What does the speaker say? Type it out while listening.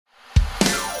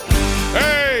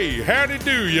howdy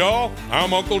do, y'all.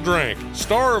 I'm Uncle Drank,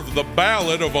 star of The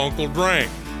Ballad of Uncle Drank.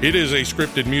 It is a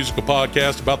scripted musical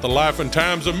podcast about the life and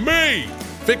times of me,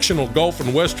 fictional golf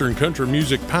and western country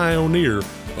music pioneer,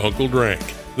 Uncle Drank.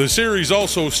 The series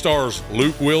also stars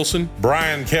Luke Wilson,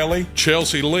 Brian Kelly,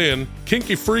 Chelsea Lynn,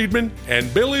 Kinky Friedman,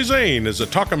 and Billy Zane as a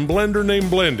talking blender named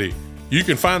Blendy. You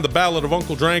can find The Ballad of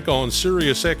Uncle Drank on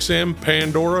SiriusXM,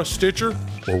 Pandora, Stitcher,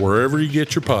 or wherever you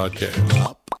get your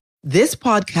podcasts. This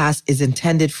podcast is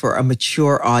intended for a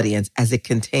mature audience as it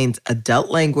contains adult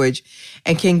language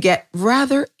and can get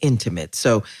rather intimate.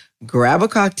 So grab a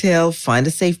cocktail, find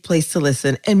a safe place to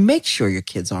listen, and make sure your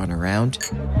kids aren't around.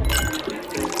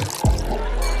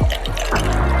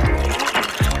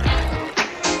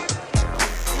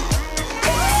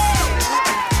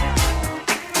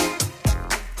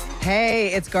 Hey,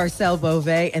 it's Garcelle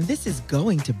Beauvais, and this is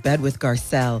Going to Bed with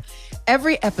Garcelle.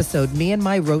 Every episode, me and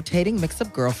my rotating mix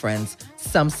of girlfriends,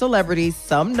 some celebrities,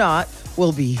 some not,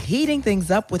 will be heating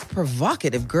things up with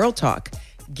provocative girl talk.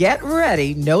 Get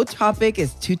ready, no topic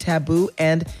is too taboo,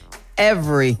 and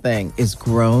everything is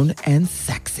grown and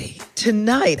sexy.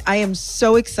 Tonight, I am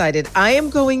so excited. I am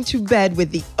going to bed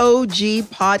with the OG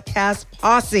podcast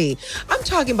posse. I'm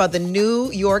talking about the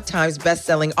New York Times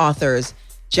bestselling authors,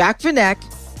 Jac Vanek,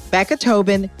 Becca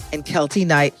Tobin, and Keltie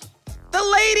Knight, the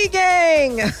Lady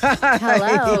Gang.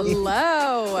 Hello.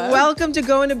 Hello. Welcome to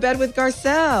Going to Bed with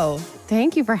Garcelle.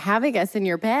 Thank you for having us in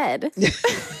your bed.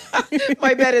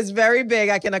 My bed is very big.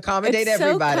 I can accommodate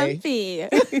everybody. So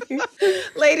comfy.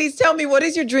 Ladies, tell me, what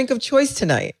is your drink of choice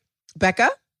tonight?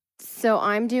 Becca? So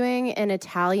I'm doing an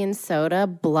Italian soda,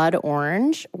 blood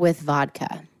orange with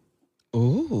vodka.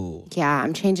 Ooh. Yeah,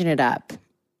 I'm changing it up.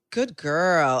 Good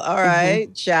girl. All right.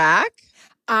 Jac?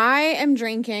 I am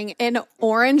drinking an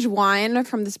orange wine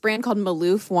from this brand called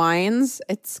Maloof Wines.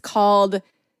 It's called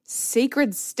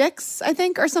Sacred Sticks, I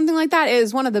think, or something like that. It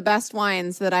is one of the best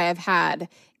wines that I have had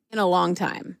in a long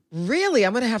time. Really?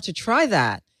 I'm going to have to try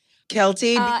that.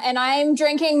 Keltie? And I'm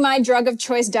drinking my drug of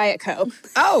choice, Diet Coke.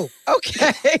 Oh,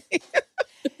 okay.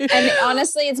 And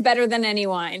honestly, it's better than any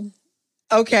wine.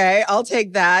 Okay, I'll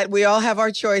take that. We all have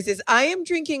our choices. I am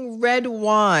drinking red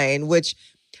wine, which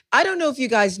I don't know if you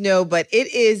guys know, but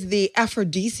it is the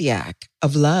aphrodisiac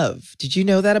of love. Did you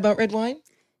know that about red wine?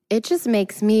 It just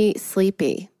makes me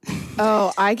sleepy.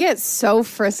 Oh, I get so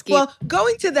frisky. Well,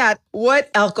 going to that,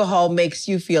 what alcohol makes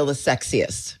you feel the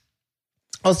sexiest?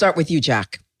 I'll start with you,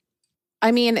 Jac.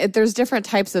 I mean, there's different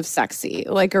types of sexy.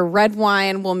 Like a red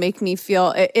wine will make me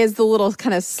feel, it is the little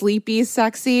kind of sleepy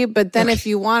sexy. But then if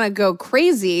you want to go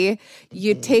crazy,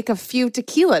 you take a few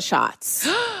tequila shots.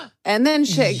 And then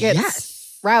shit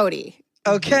gets rowdy.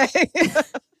 Okay.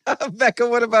 Becca,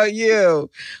 what about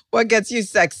you? What gets you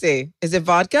sexy? Is it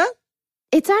vodka?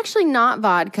 It's actually not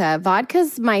vodka.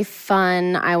 Vodka's my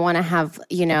fun. I want to have,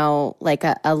 like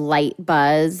a light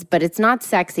buzz, but it's not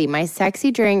sexy. My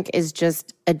sexy drink is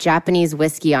just a Japanese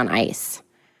whiskey on ice.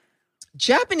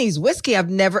 Japanese whiskey? I've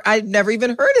never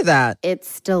even heard of that.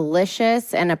 It's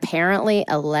delicious, and apparently,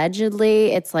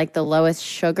 allegedly, it's like the lowest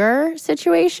sugar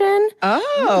situation.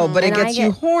 Oh, but it gets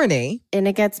you horny. And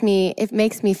it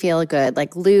makes me feel good,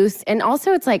 like loose. And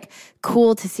also, it's like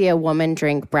cool to see a woman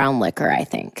drink brown liquor, I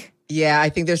think. Yeah, I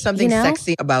think there's something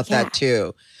sexy about that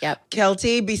too. Yep.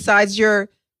 Keltie, besides your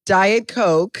Diet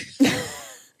Coke.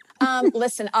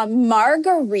 Listen, a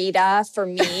margarita for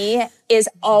me is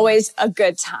always a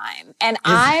good time. And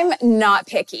I'm not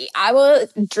picky. I will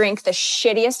drink the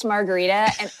shittiest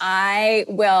margarita and I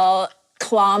will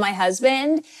claw my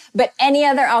husband. But any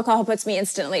other alcohol puts me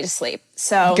instantly to sleep.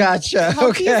 So Gotcha.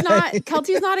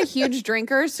 Keltie's not a huge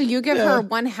drinker. So you give her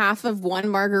one half of one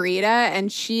margarita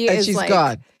and she's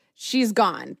gone. She's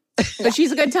gone. But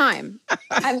she's a good time.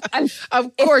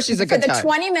 Of course she's a good time. For the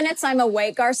 20 minutes I'm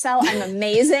awake, Garcelle, I'm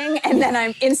amazing. And then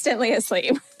I'm instantly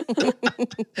asleep.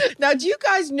 Now, do you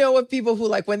guys know of people who,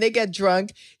 like, when they get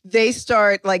drunk, they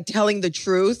start, like, telling the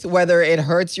truth, whether it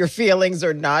hurts your feelings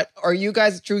or not? Are you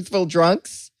guys truthful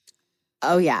drunks?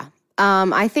 Oh, yeah.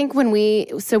 I think we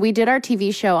did our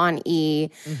TV show on E!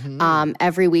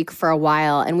 Every week for a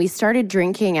while, and we started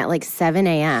drinking at like 7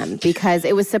 a.m. because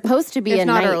it was supposed to be a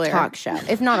night talk show,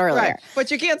 if not earlier. Right. But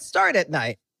you can't start at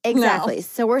night. Exactly. No.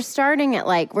 So we're starting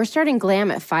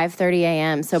glam at 5:30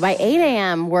 a.m. So by 8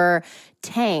 a.m. we're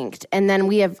tanked, and then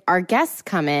we have our guests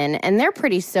come in, and they're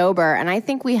pretty sober. And I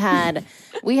think we had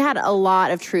a lot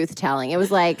of truth telling. It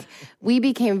was like we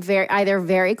became either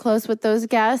very close with those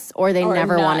guests, or they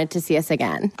never wanted to see us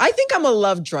again. I think I'm a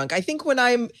love drunk. I think when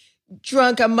I'm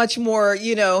drunk, I'm much more,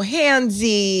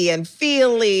 handsy and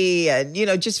feely and,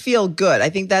 just feel good. I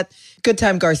think that good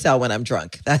time Garcelle when I'm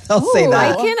drunk. I'll say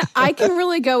that. I can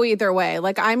really go either way.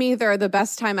 Like I'm either the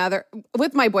best time ever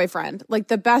with my boyfriend, like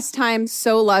the best time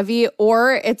so lovey,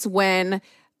 or it's when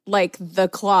like the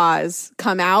claws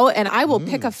come out and I will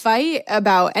pick a fight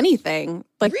about anything.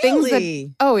 Like things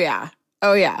that, oh yeah.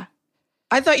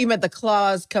 I thought you meant the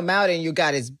claws come out and you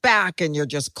got his back and you're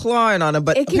just clawing on him,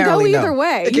 but it can go either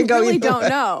way. You really don't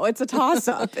know. It's a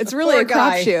toss-up. It's really a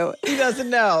crapshoot. He doesn't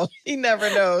know. He never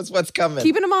knows what's coming.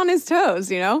 Keeping him on his toes,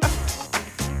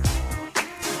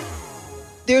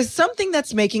 There's something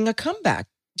that's making a comeback.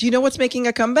 Do you know what's making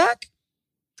a comeback?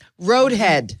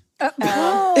 Roadhead.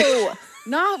 Oh.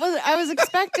 Not what I was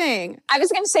expecting. I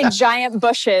was going to say giant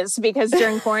bushes because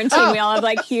during quarantine we all have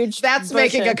like huge That's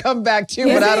bushes. making a comeback too,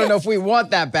 but I don't know if we want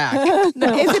that back.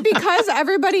 No. Is it because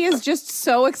everybody is just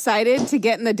so excited to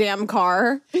get in the damn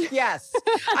car? Yes.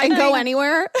 And go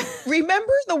anywhere?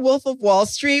 Remember The Wolf of Wall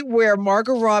Street where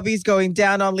Margot Robbie's going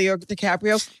down on Leo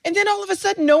DiCaprio and then all of a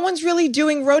sudden no one's really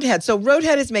doing Roadhead. So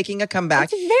Roadhead is making a comeback.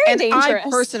 It's very dangerous. I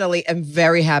personally am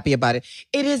very happy about it.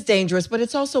 It is dangerous, but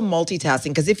it's also multitasking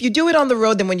because if you do it on the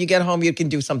road, then when you get home, you can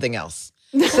do something else.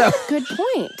 So Good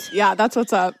point. Yeah, that's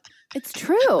what's up. It's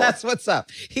true. that's what's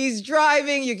up. He's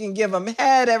driving. You can give him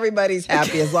head. Everybody's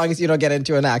happy as long as you don't get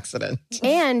into an accident.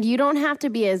 And you don't have to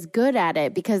be as good at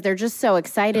it because they're just so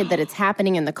excited that it's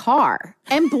happening in the car.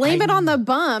 And blame it on the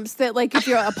bumps that like if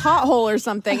you're a pothole or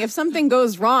something, if something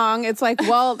goes wrong, it's like,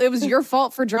 well, it was your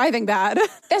fault for driving bad.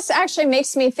 This actually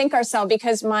makes me think, Garcelle,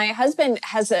 because my husband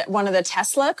has one of the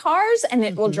Tesla cars and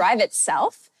it will drive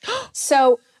itself.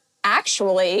 So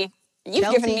actually, you've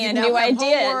Kelsey, given me you a now new have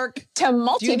idea homework. to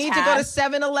multitask. Do you need to go to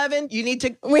 7-Eleven? You need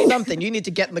to something. You need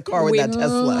to get in the car with that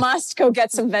Tesla. We must go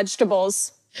get some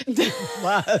vegetables.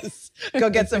 Plus,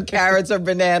 go get some carrots or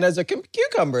bananas or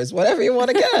cucumbers, whatever you want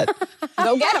to get.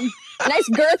 Go get them. A nice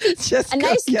girthy, Just a go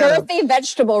nice get 'em. girthy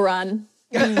vegetable run.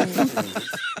 Did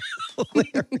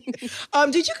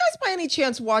you guys by any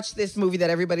chance watch this movie that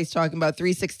everybody's talking about,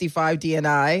 365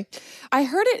 DNI? I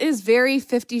heard it is very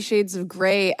 50 Shades of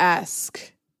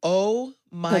Grey-esque. Oh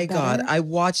my God. I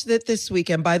watched it this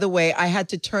weekend. By the way, I had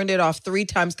to turn it off 3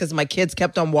 times because my kids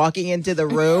kept on walking into the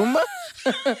room.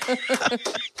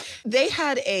 They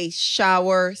had a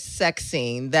shower sex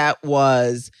scene that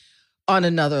was on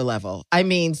another level. I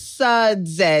mean,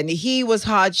 suds and he was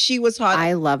hot, she was hot.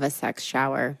 I love a sex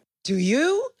shower. Do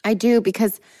you? I do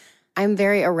because I'm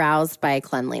very aroused by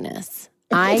cleanliness.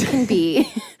 I can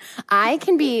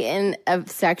be in a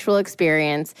sexual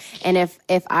experience, and if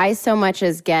I so much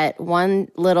as get one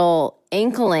little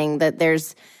inkling that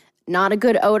there's not a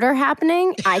good odor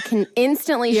happening, I can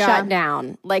instantly shut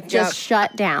down, like just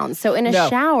shut down. So in a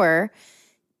shower,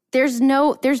 there's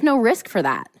no risk for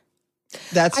that.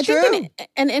 That's true. I think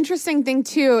an interesting thing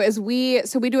too is we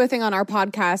do a thing on our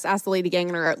podcast, Ask the Lady Gang,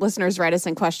 and our listeners write us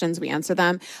in questions, we answer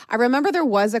them. I remember there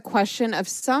was a question of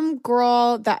some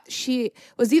girl that she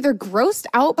was either grossed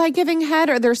out by giving head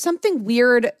or there's something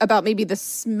weird about maybe the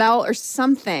smell or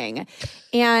something.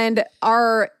 And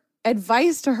our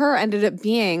advice to her ended up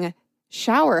being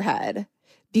shower head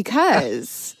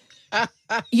because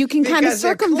you can kind of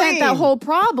circumvent that whole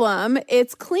problem.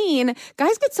 It's clean.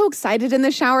 Guys get so excited in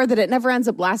the shower that it never ends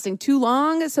up lasting too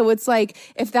long. So it's like,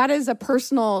 if that is a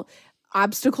personal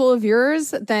obstacle of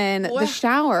yours, then the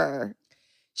shower.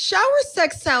 Shower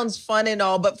sex sounds fun and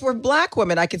all, but for Black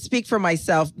women, I can speak for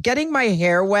myself. Getting my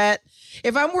hair wet,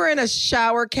 if I'm wearing a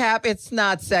shower cap, it's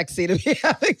not sexy to be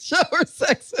having shower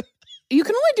sex. You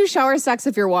can only do shower sex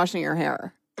if you're washing your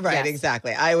hair. Right,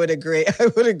 exactly. I would agree. I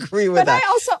would agree with But that.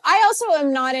 I also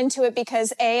am not into it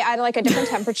because I like a different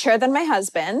temperature than my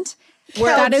husband.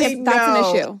 That's an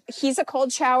issue. He's a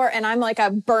cold shower and I'm like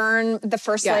a burn the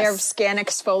first layer of skin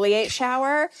exfoliate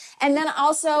shower. And then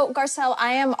also, Garcelle,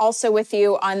 I am also with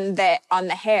you on the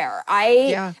hair.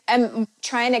 I am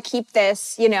trying to keep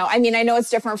this, I mean, I know it's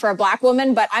different for a Black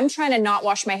woman, but I'm trying to not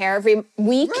wash my hair every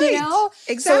week,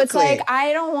 Exactly. So it's like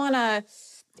I don't want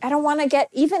to get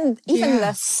even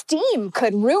the steam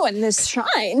could ruin this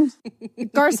shine.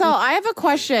 Garcelle, I have a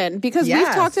question because we've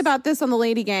talked about this on the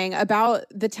Lady Gang about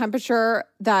the temperature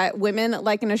that women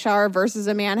like in a shower versus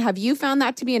a man. Have you found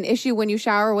that to be an issue when you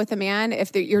shower with a man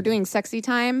if you're doing sexy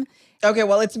time? Okay,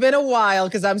 well, it's been a while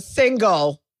because I'm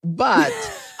single, but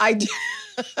I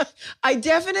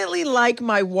definitely like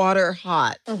my water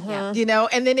hot, and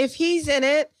then if he's in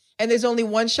it, and there's only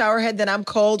one shower head, then I'm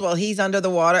cold while he's under the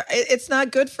water. It's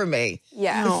not good for me.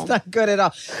 Yeah. It's not good at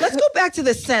all. Let's go back to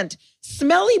the scent.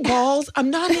 Smelly balls, I'm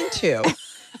not into.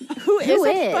 Who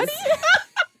is? Funny?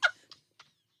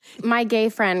 My gay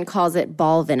friend calls it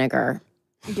ball vinegar.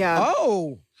 Yeah.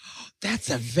 Oh, that's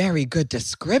a very good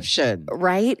description.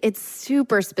 Right? It's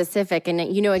super specific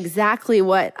and you know exactly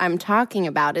what I'm talking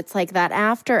about. It's like that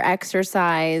after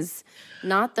exercise,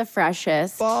 not the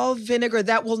freshest. Ball vinegar,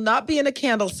 that will not be in a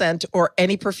candle scent or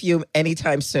any perfume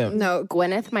anytime soon. No,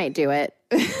 Gwyneth might do it.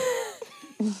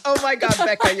 Oh my God,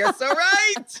 Becca, you're so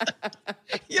right.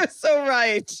 You're so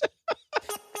right.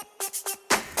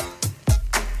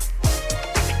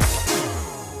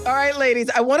 All right, ladies,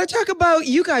 I want to talk about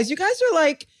you guys. You guys are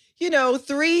like, you know,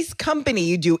 Three's Company.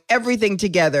 You do everything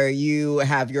together. You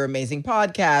have your amazing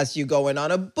podcast. You go in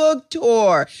on a book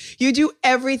tour. You do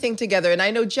everything together. And I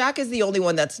know Jack is the only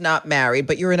one that's not married,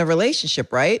 but you're in a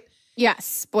relationship, right?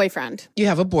 Yes, boyfriend. You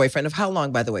have a boyfriend of how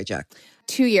long, by the way, Jack?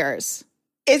 2 years.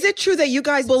 Is it true that you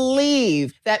guys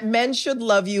believe that men should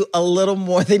love you a little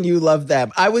more than you love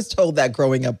them? I was told that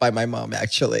growing up by my mom,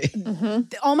 actually.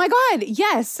 Oh my God.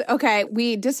 Yes. Okay.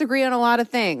 We disagree on a lot of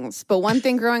things. But one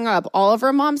thing growing up, all of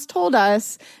our moms told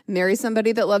us, marry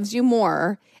somebody that loves you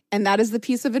more. And that is the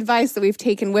piece of advice that we've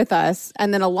taken with us.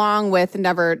 And then along with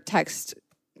never text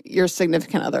your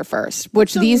significant other first,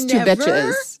 which these two never?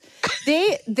 bitches,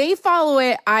 they follow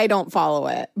it. I don't follow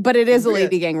it. But it is a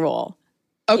lady gang rule.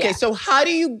 Okay, Yeah. so how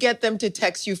do you get them to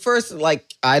text you first?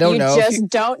 Like, I don't know. You just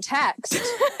don't text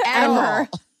ever.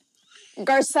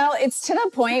 Garcelle, it's to the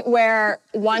point where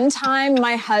one time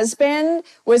my husband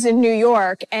was in New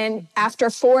York and after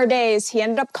 4 days, he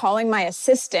ended up calling my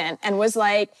assistant and was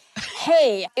like,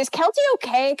 hey, is Kelty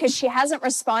okay? Because she hasn't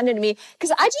responded to me.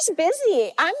 Because I'm just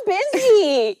busy. I'm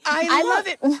busy. I love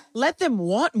it. Let them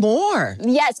want more.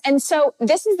 Yes. And so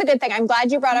this is the good thing. I'm glad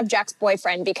you brought up Jack's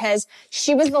boyfriend because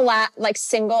she was the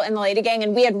single in the lady gang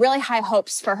and we had really high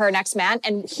hopes for her next man.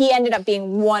 And he ended up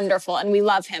being wonderful and we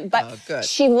love him. But good.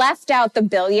 she left out the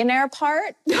billionaire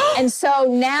part. And so They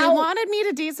now wanted me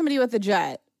to date somebody with a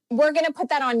jet. we're going to put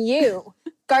that on you.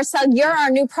 Garcelle, you're our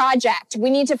new project. We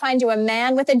need to find you a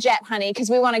man with a jet, honey, because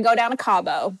we want to go down to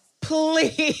Cabo.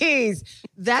 Please.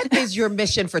 That is your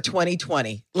mission for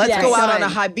 2020. Let's Yes. go out on a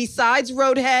Done. high. Besides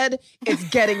Roadhead, it's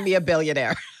getting me a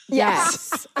billionaire.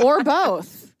 Yes. Or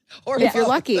both. Or If you're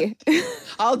lucky.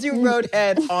 I'll do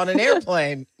Roadhead on an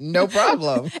airplane. No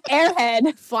problem.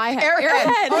 Airhead. Fly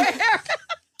Airhead.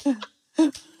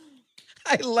 Airhead.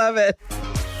 I love it.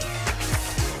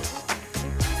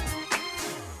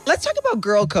 Let's talk about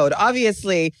girl code.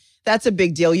 Obviously, that's a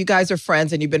big deal. You guys are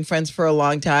friends and you've been friends for a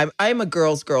long time. I'm a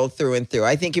girl's girl through and through.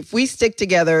 I think if we stick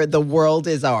together, the world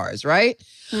is ours, right?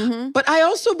 Mm-hmm. But I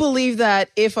also believe that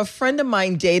if a friend of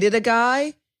mine dated a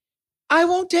guy, I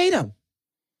won't date him.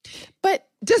 But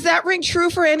Does that ring true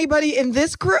for anybody in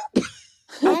this group?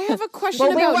 I have a question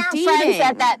Well, we about weren't dating. friends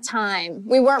at that time.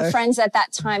 We weren't friends at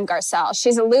that time, Garcelle.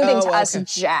 She's alluding to us, okay.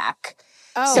 Jack.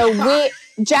 Oh. So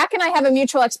Jack and I have a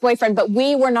mutual ex-boyfriend, but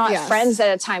we were not Yes. friends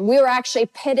at a time. We were actually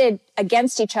pitted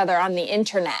against each other on the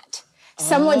internet.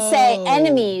 Some would say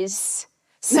enemies.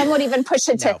 Some would even push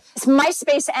it to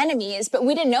MySpace enemies, but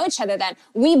we didn't know each other then.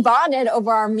 We bonded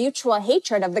over our mutual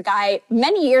hatred of the guy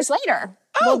many years later.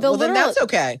 Oh, the well, then literal- that's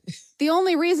okay. The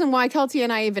only reason why Kelty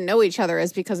and I even know each other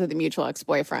is because of the mutual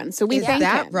ex-boyfriend. So we Is thank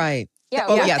that him. right? Yeah,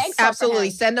 Oh, we're yes, thankful for absolutely.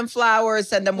 him. Send them flowers,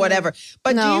 send them whatever.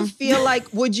 But do No. you feel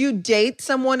like, would you date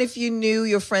someone if you knew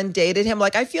your friend dated him?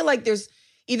 Like, I feel like there's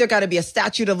either got to be a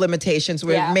statute of limitations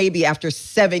where Yeah. maybe after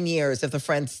 7 years, if the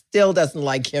friend still doesn't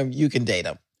like him, you can date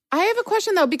him. I have a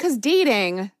question though, because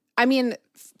dating, I mean,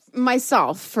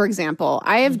 myself, for example,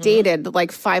 I have dated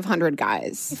like 500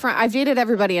 guys. I've dated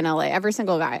everybody in LA, every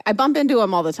single guy. I bump into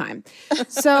them all the time.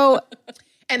 So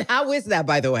And how is that,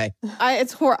 by the way?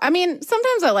 it's horrible. I mean,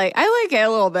 sometimes I like it a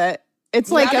little bit.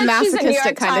 It's like a Now that she's New masochistic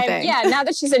York kind of Times- thing. Yeah, now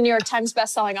that she's a New York Times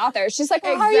bestselling author, she's like,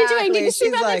 well, how are you doing? Did you see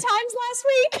Exactly. about She's the Times last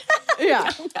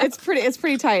week? Yeah. It's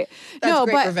pretty tight. That's no,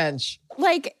 great but revenge.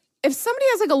 like if somebody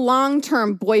has like a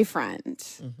long-term boyfriend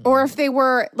or if they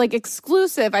were like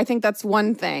exclusive, I think that's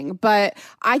one thing, but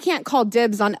I can't call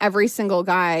dibs on every single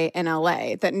guy in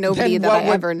LA that nobody Then that what I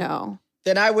would- ever know.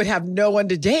 Then I would have no one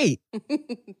to date.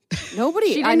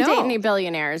 Nobody. She I didn't know. date any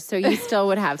billionaires, so you still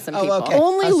would have some Oh, people. okay.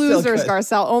 Only That's still losers, good.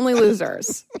 Garcelle. Only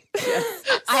losers.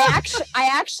 I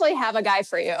actually have a guy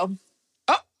for you.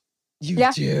 You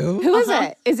Yeah. do? Who is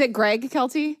it? Is it Greg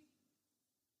Kelty?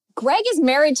 Greg is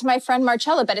married to my friend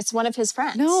Marcella, but it's one of his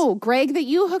friends. No, Greg that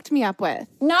you hooked me up with.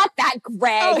 Not that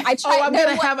Greg. I tried. I'm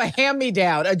going to have a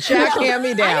hand-me-down, a Jack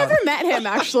hand-me-down. I never met him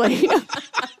actually.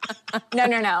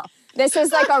 No. This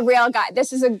is like a real guy.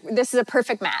 This is a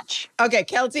perfect match. Okay,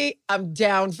 Kelty, I'm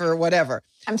down for whatever.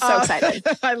 I'm so excited.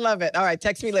 I love it. All right,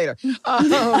 text me later.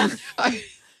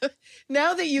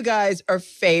 Now that you guys are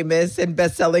famous and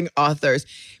best-selling authors,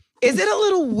 Is it a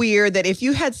little weird that if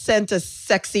you had sent a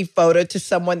sexy photo to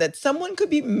someone that someone could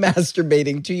be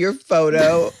masturbating to your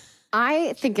photo?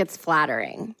 I think it's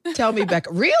flattering. Tell me,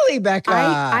 Becca. Really, Becca?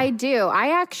 I do.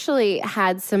 I actually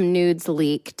had some nudes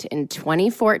leaked in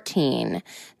 2014.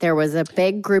 There was a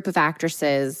big group of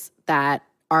actresses that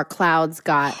our clouds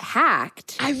got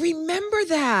hacked. I remember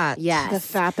that. Yes.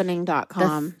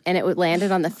 Thefappening.com. And it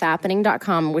landed on the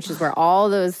fappening.com, which is where all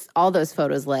those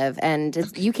photos live. And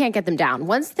you can't get them down.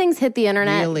 Once things hit the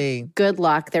internet, Really? Good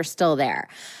luck. They're still there.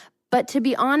 But to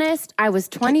be honest, I was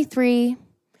 23.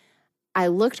 I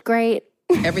looked great.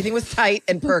 Everything was tight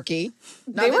and perky.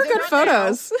 They were good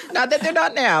photos. Not that they're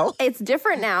not now. It's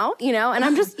different now, and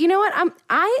I'm just,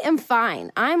 I am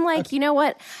fine. I'm like, you know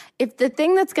what? If the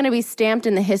thing that's going to be stamped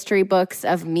in the history books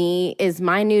of me is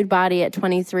my nude body at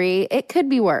 23, it could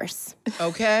be worse.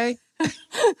 Okay.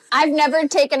 I've never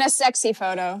taken a sexy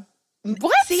photo.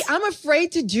 What? See, I'm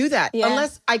afraid to do that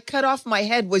unless I cut off my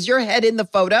head. Was your head in the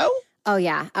photo? Oh,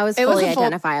 yeah. I was fully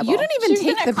identifiable. You didn't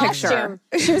even take the costume.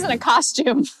 picture. She was in a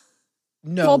costume.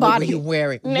 No. Full What body. were you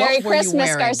wearing? Merry What were you Christmas,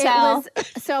 wearing?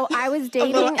 Garcelle. So I was A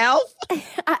dating. little elf?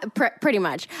 Pretty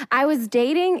much. I was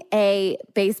dating a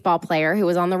baseball player who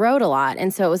was on the road a lot.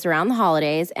 And so it was around the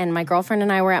holidays. And my girlfriend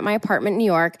and I were at my apartment in New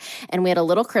York. And we had a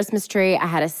little Christmas tree. I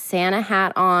had a Santa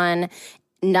hat on,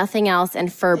 nothing else,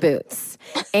 and fur boots.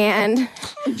 And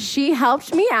she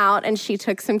helped me out. And she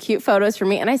took some cute photos for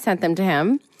me. And I sent them to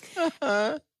him.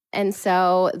 And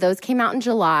so those came out in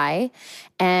July.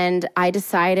 And I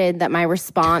decided that my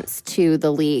response to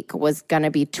the leak was going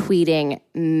to be tweeting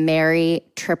Merry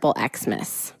Triple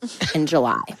Xmas in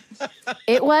July.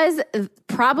 It was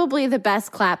probably the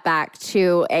best clapback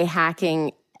to a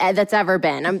hacking that's ever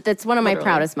been. That's one of my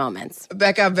proudest moments.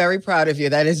 Becca, I'm very proud of you.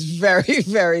 That is very,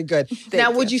 very good. Now,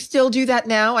 would you still do that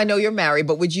now? I know you're married,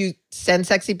 but would you send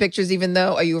sexy pictures even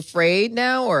though? Are you afraid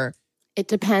now or? It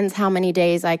depends how many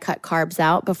days I cut carbs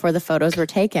out before the photos were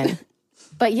taken.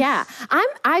 But yeah,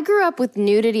 I grew up with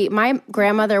nudity. My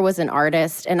grandmother was an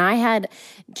artist, and I had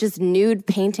just nude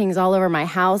paintings all over my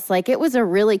house. Like, it was a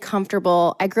really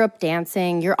comfortable, I grew up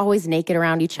dancing. You're always naked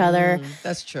around each other.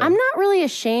 That's true. I'm not really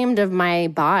ashamed of my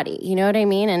body. You know what I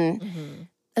mean? And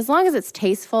as long as it's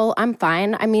tasteful, I'm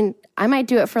fine. I mean, I might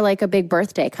do it for like a big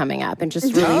birthday coming up and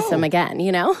just release them again,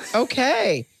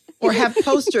 Okay. Or have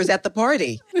posters at the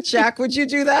party. Jack, would you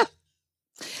do that?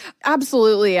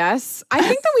 Absolutely, yes. I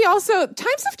think that we also,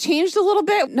 times have changed a little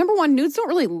bit. Number one, nudes don't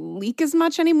really leak as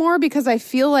much anymore because I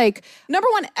feel like, number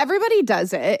one, everybody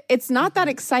does it. It's not that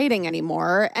exciting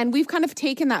anymore. And we've kind of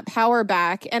taken that power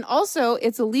back. And also,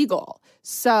 it's illegal.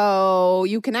 So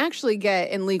you can actually get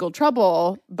in legal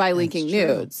trouble by leaking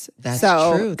nudes. That's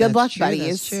so true. Good luck, That's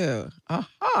buddies. true.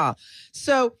 Aha.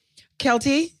 So,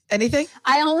 Kelty, anything?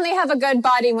 I only have a good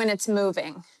body when it's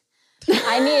moving.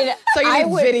 I need. So you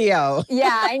need video.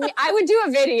 Yeah, I would do a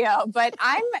video, but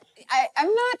I'm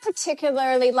not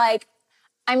particularly like.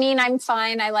 I mean, I'm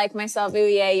fine. I like myself. Ooh,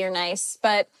 yeah, you're nice,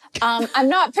 but I'm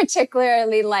not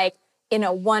particularly like in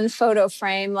a one photo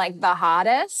frame like the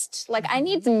hottest. Like I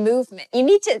need the movement. You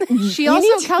need to.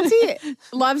 Kelty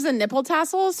loves the nipple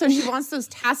tassels, so she wants those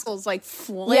tassels like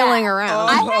flailing around.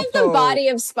 I have the body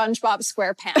of SpongeBob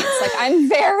SquarePants. Like I'm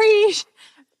very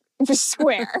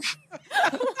square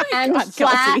and God,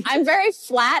 flat. Kelty. I'm very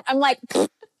flat. I'm like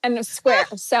and square.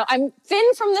 So I'm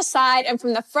thin from the side and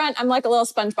from the front. I'm like a little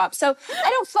SpongeBob. So I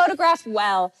don't photograph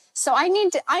well. So you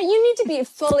need to be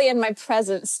fully in my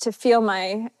presence to feel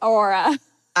my aura.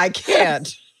 I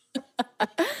can't.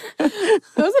 That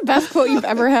was the best quote you've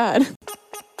ever had.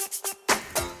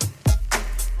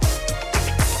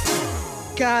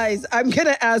 Guys, I'm going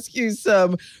to ask you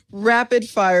some rapid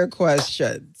fire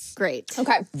questions. Great.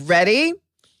 Okay. Ready?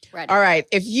 Ready. All right.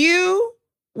 If you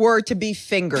were to be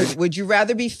fingered, would you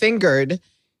rather be fingered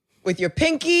with your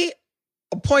pinky,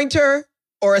 a pointer,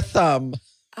 or a thumb?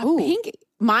 Pinky.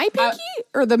 My pinky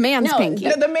or the man's no, pinky?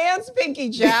 The man's pinky,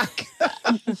 Jack.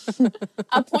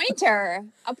 A pointer.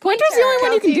 Pointer's the only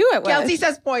one you can do it with. Kelsey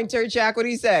says pointer. Jack, what do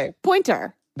you say?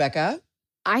 Pointer. Becca?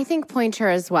 I think pointer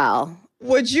as well.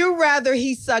 Would you rather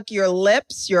he suck your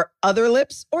lips, your other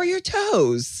lips, or your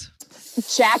toes?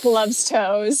 Jack loves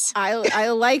toes. I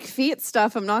like feet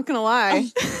stuff. I'm not going to lie.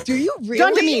 Do you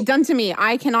really? Done to me.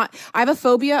 I cannot. I have a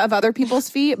phobia of other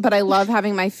people's feet, but I love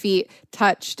having my feet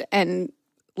touched and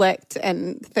licked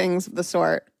and things of the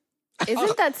sort.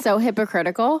 Isn't that so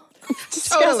hypocritical?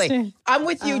 Totally. I'm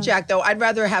with you, Jack, though. I'd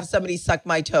rather have somebody suck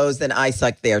my toes than I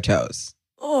suck their toes.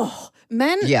 Oh,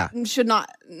 men should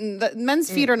not. Men's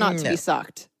feet are not to be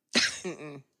sucked.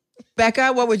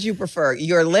 Becca, what would you prefer?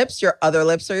 Your lips, your other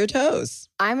lips, or your toes?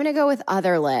 I'm going to go with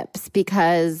other lips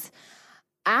because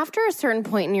after a certain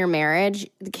point in your marriage,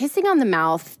 the kissing on the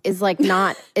mouth is like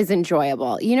not as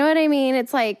enjoyable. You know what I mean?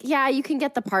 It's like, yeah, you can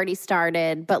get the party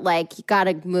started, but like you got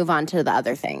to move on to the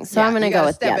other things. So I'm going to go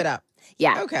with step it up.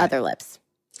 Yeah, Okay. other lips.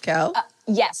 Kel?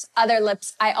 Yes, other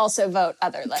lips. I also vote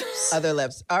other lips. Other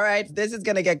lips. All right, this is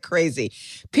going to get crazy.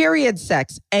 Period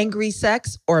sex, angry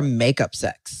sex, or makeup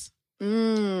sex?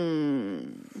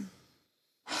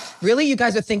 Really? You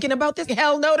guys are thinking about this?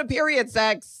 Hell no to period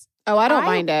sex. Oh, I don't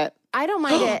mind it. I don't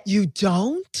mind it. You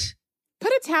don't?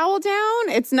 Put a towel down.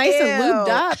 It's nice and lubed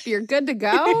Ew. up. You're good to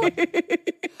go.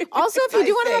 Also, if you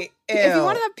do want to have, if you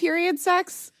want to have period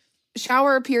sex,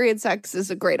 shower period sex is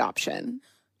a great option.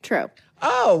 True.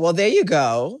 Oh, well, there you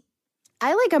go.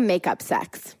 I like a makeup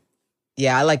sex.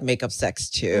 Yeah, I like makeup sex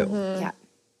too. Yeah.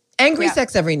 Angry Yeah.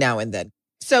 sex every now and then.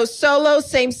 So solo,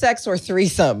 same sex, or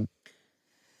threesome?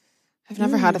 I've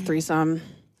never had a threesome.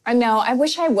 I know. I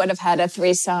wish I would have had a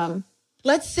threesome.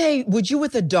 Let's say, would you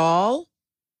with a doll?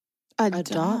 A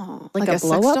doll. Like a sex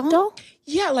blow-up doll?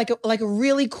 Yeah, like a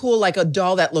really cool, like a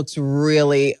doll that looks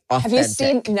really Have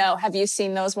authentic. you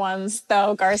seen those ones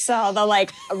though, Garcelle? The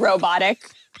like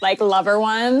robotic, like lover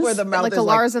ones? Where the mouth Like is a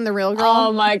Lars and the Real Girl.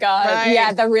 Oh my God. Right.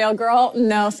 Yeah, the real girl.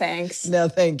 No, thanks. No,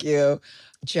 thank you.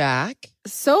 Jack?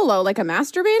 Solo, like a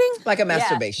masturbating? Like a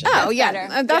masturbation. Oh, yeah.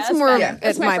 Better. That's more better.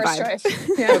 it's my first vibe.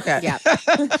 choice. Yeah. Okay. Yeah.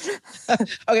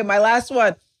 Okay, my last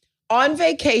one. On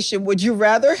vacation, would you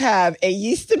rather have a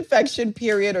yeast infection,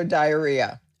 period, or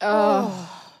diarrhea?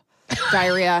 Oh,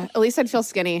 diarrhea. At least I'd feel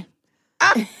skinny.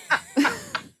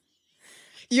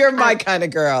 You're my kind of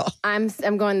girl. I'm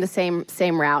going the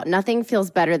same route. Nothing feels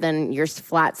better than your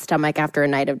flat stomach after a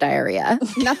night of diarrhea.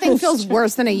 Nothing feels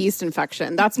worse than a yeast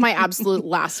infection. That's my absolute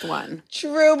last one.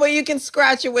 True, but you can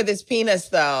scratch it with his penis,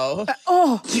 though.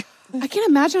 Oh, I can't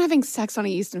imagine having sex on a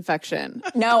yeast infection.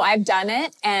 No, I've done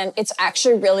it, and it's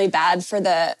actually really bad for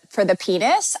the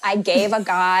penis. I gave a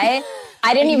guy.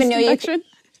 I didn't even know you. Infection?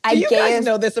 I You guys gave.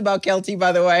 know this about Kelty,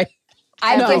 by the way.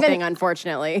 I've Everything, given.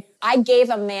 unfortunately. I gave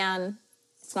a man.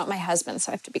 It's not my husband,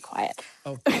 so I have to be quiet.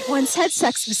 I once had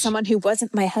sex with someone who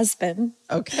wasn't my husband,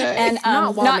 Okay. and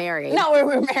Not while married. No, we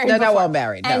were married. no, not before. while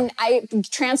married. No. And I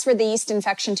transferred the yeast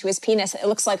infection to his penis. It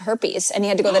looks like herpes, and he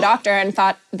had to go to the doctor and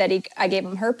thought that I gave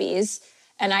him herpes,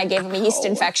 and I gave him a yeast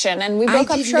infection, and we I broke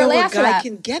up didn't shortly know a after guy that.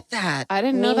 can get that. I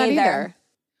didn't know Me that neither. either.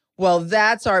 Well,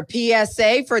 that's our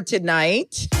PSA for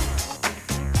tonight.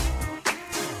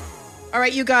 All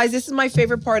right, you guys, this is my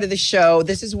favorite part of the show.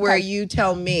 This is where you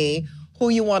tell me who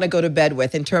you want to go to bed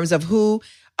with in terms of who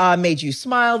made you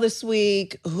smile this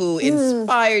week, who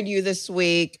inspired you this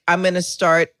week. I'm going to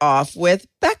start off with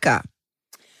Becca.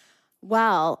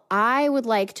 Well, I would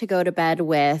like to go to bed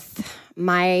with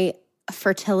my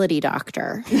fertility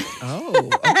doctor. Oh,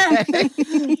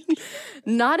 okay.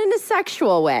 Not in a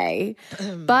sexual way,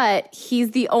 but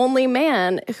he's the only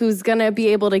man who's going to be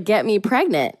able to get me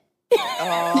pregnant.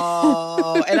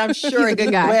 Oh, and I'm sure He's a good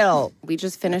he guy. will. We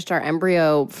just finished our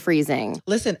embryo freezing.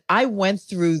 Listen, I went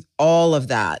through all of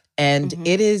that, and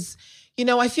it is, you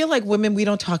know, I feel like women, we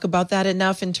don't talk about that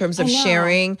enough in terms of I know.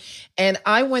 sharing. And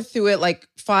I went through it like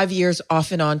 5 years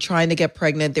off and on trying to get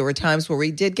pregnant. There were times where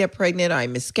we did get pregnant. I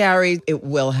miscarried. It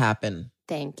will happen.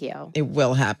 Thank you. It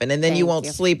will happen. And then you Thank won't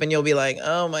you. sleep and you'll be like,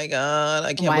 oh my God,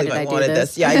 I can't Why believe did I I do wanted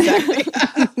this? this. Yeah, exactly.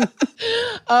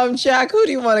 Jack, who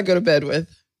do you want to go to bed with?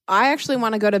 I actually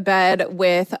want to go to bed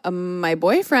with my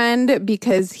boyfriend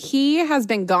because he has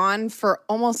been gone for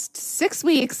almost 6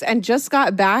 weeks and just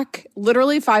got back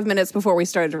literally 5 minutes before we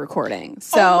started recording.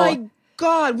 So Oh my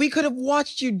God, we could have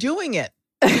watched you doing it.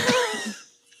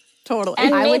 totally.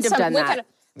 And I made wouldn't have some- done that.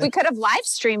 We could have live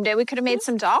streamed it. We could have made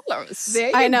some dollars. There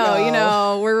you I know, go. you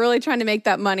know, we're really trying to make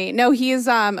that money. No, he's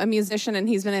a musician and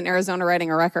he's been in Arizona writing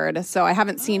a record. So I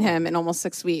haven't seen him in almost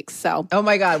 6 weeks. So Oh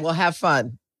my God, we'll have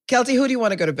fun. Kelty, who do you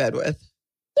want to go to bed with?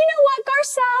 You know what,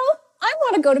 Garcelle? I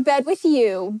want to go to bed with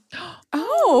you.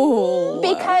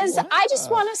 Because I just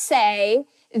want to say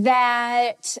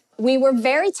that we were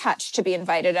very touched to be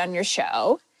invited on your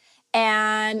show.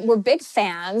 And we're big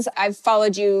fans. I've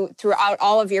followed you throughout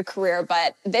all of your career,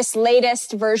 but this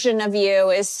latest version of you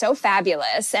is so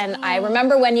fabulous. And I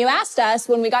remember when you asked us,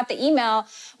 when we got the email,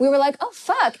 we were like, oh,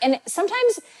 fuck. And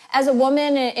sometimes as a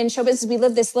woman in show business, we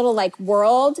live this little like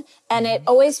world. And it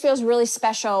always feels really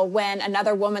special when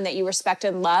another woman that you respect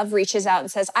and love reaches out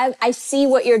and says, I see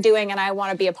what you're doing and I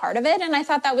want to be a part of it. And I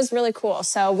thought that was really cool.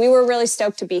 So we were really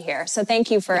stoked to be here. So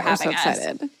thank you for I'm so having us.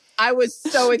 excited. I was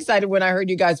so excited when I heard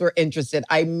you guys were interested.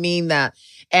 I mean that.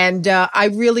 And I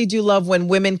really do love when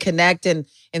women connect and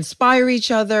inspire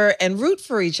each other and root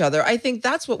for each other. I think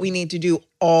that's what we need to do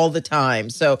all the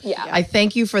time. So I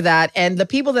thank you for that. And the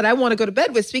people that I want to go to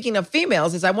bed with, speaking of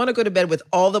females, is I want to go to bed with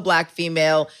all the Black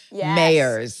female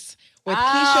mayors. With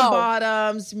Keisha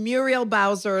Bottoms, Muriel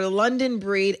Bowser, London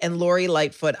Breed, and Lori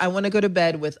Lightfoot. I want to go to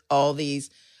bed with all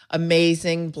these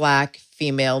amazing Black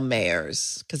female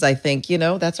mayors because I think,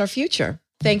 that's our future.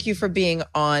 Thank you for being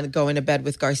on Going to Bed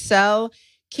with Garcelle.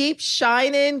 Keep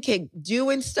shining, keep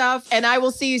doing stuff. And I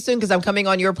will see you soon because I'm coming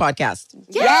on your podcast.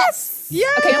 Yes.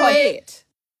 Yes. Okay, wait.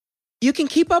 You can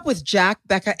keep up with Jack,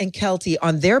 Becca, and Kelty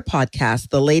on their podcast,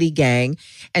 The Lady Gang,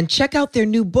 and check out their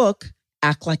new book,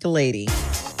 Act Like a Lady.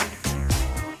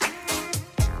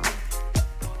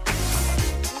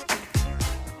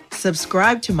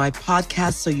 Subscribe to my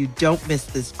podcast so you don't miss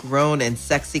this grown and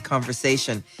sexy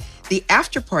conversation. The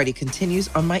after party continues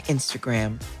on my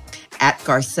Instagram,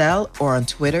 @Garcelle, or on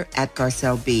Twitter,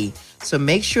 @GarcelleB. So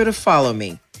make sure to follow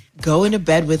me. Going to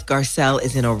Bed with Garcelle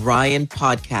is an Orion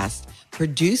podcast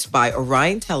produced by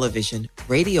Orion Television,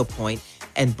 Radio Point,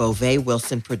 and Beauvais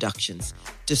Wilson Productions.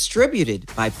 Distributed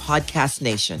by Podcast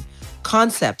Nation.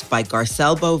 Concept by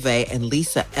Garcelle Beauvais and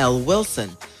Lisa L.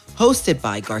 Wilson. Hosted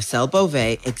by Garcelle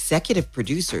Beauvais, executive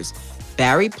producers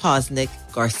Barry Posnick,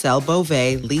 Garcelle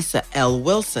Beauvais, Lisa L.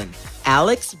 Wilson,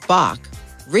 Alex Bach,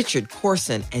 Richard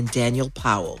Corson, and Daniel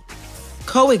Powell.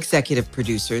 Co-executive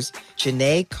producers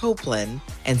Janae Copeland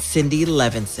and Cindy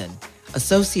Levinson.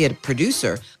 Associate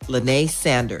producer Lene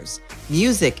Sanders.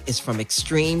 Music is from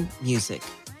Extreme Music.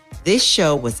 This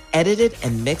show was edited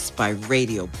and mixed by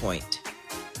Radio Point.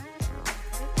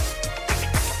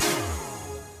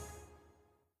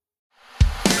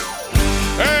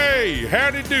 Hey,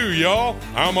 howdy do, y'all.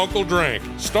 I'm Uncle Drank,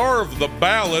 star of The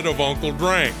Ballad of Uncle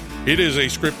Drank. It is a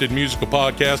scripted musical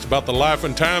podcast about the life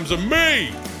and times of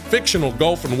me, fictional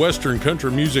Gulf and Western country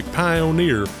music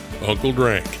pioneer, Uncle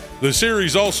Drank. The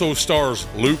series also stars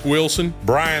Luke Wilson,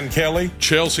 Brian Kelly,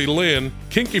 Chelsea Lynn,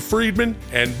 Kinky Friedman,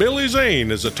 and Billy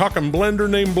Zane as a talking blender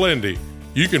named Blendy.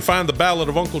 You can find The Ballad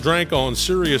of Uncle Drank on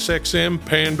SiriusXM,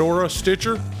 Pandora,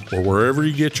 Stitcher, or wherever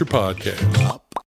you get your podcasts.